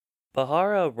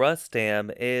Bahara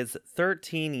Rustam is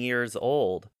 13 years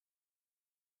old.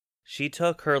 She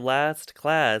took her last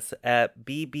class at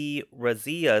Bibi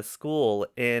Razia School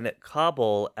in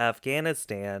Kabul,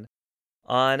 Afghanistan,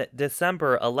 on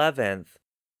December 11th,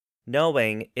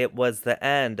 knowing it was the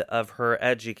end of her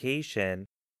education.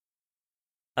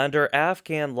 Under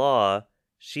Afghan law,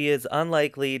 she is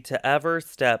unlikely to ever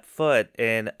step foot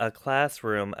in a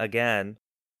classroom again.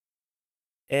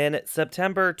 In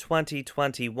September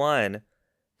 2021,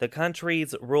 the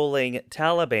country's ruling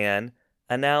Taliban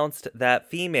announced that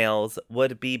females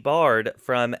would be barred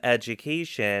from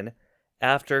education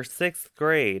after 6th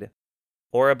grade,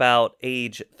 or about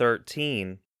age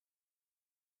 13.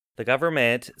 The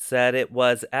government said it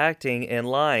was acting in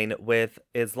line with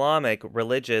Islamic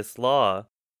religious law.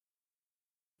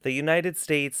 The United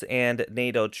States and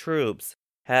NATO troops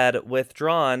had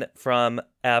withdrawn from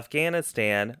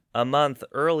Afghanistan a month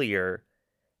earlier,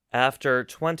 after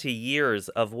 20 years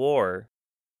of war.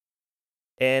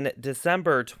 In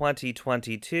December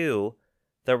 2022,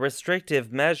 the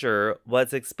restrictive measure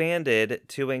was expanded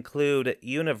to include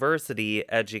university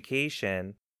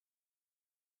education.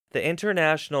 The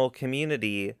international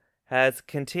community has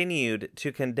continued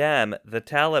to condemn the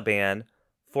Taliban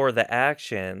for the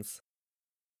actions.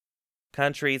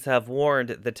 Countries have warned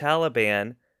the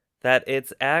Taliban that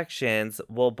its actions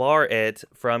will bar it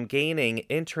from gaining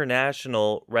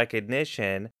international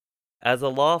recognition as a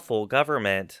lawful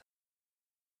government.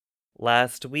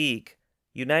 Last week,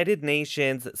 United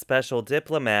Nations Special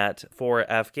Diplomat for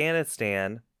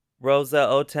Afghanistan, Rosa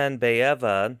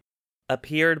Otunbayeva,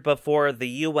 appeared before the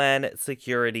UN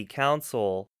Security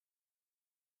Council.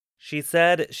 She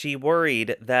said she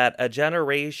worried that a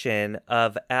generation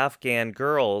of Afghan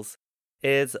girls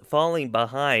is falling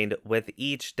behind with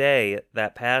each day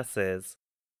that passes.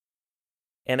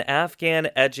 An Afghan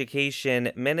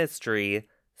education ministry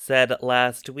said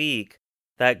last week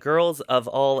that girls of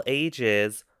all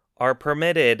ages are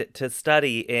permitted to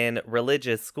study in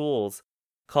religious schools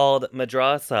called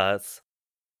madrasas.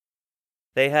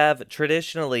 They have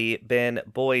traditionally been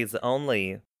boys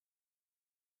only.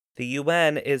 The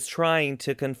UN is trying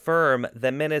to confirm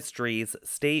the ministry's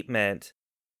statement,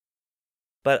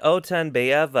 but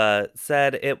Otunbayeva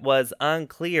said it was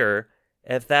unclear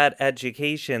if that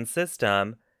education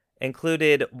system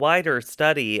included wider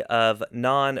study of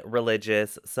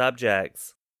non-religious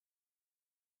subjects.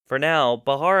 For now,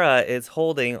 Bahara is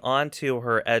holding on to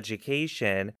her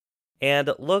education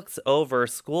and looks over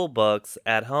school books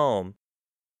at home.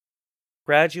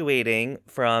 Graduating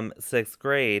from 6th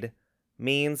grade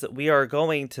means we are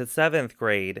going to 7th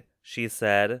grade, she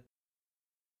said.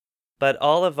 But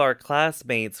all of our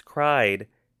classmates cried,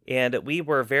 and we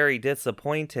were very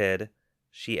disappointed,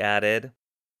 she added.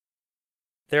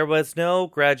 There was no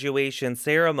graduation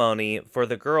ceremony for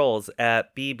the girls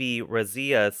at Bibi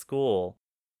Razia School.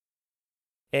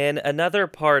 In another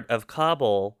part of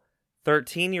Kabul,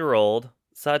 13-year-old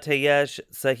Satayesh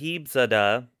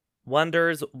Sahibzada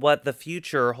wonders what the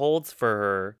future holds for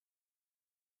her.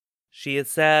 She is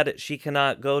sad she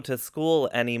cannot go to school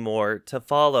anymore to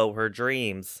follow her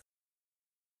dreams.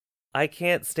 I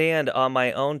can't stand on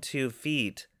my own 2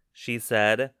 feet, she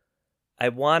said. I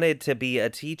wanted to be a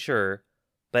teacher,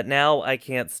 but now I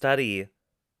can't study.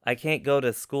 I can't go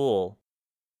to school.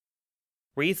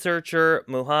 Researcher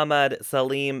Muhammad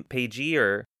Salim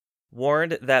Pajir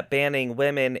warned that banning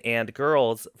women and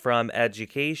girls from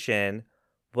education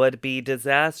would be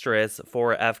disastrous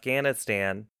for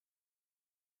Afghanistan.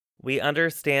 We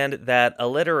understand that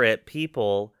illiterate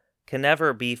people can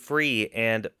never be free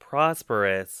and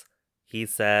prosperous, he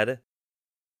said.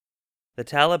 The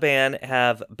Taliban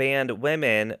have banned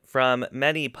women from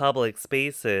many public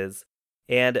spaces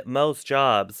and most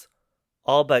jobs,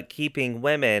 all but keeping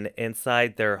women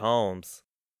inside their homes.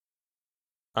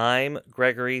 I'm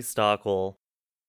Gregory Stockel.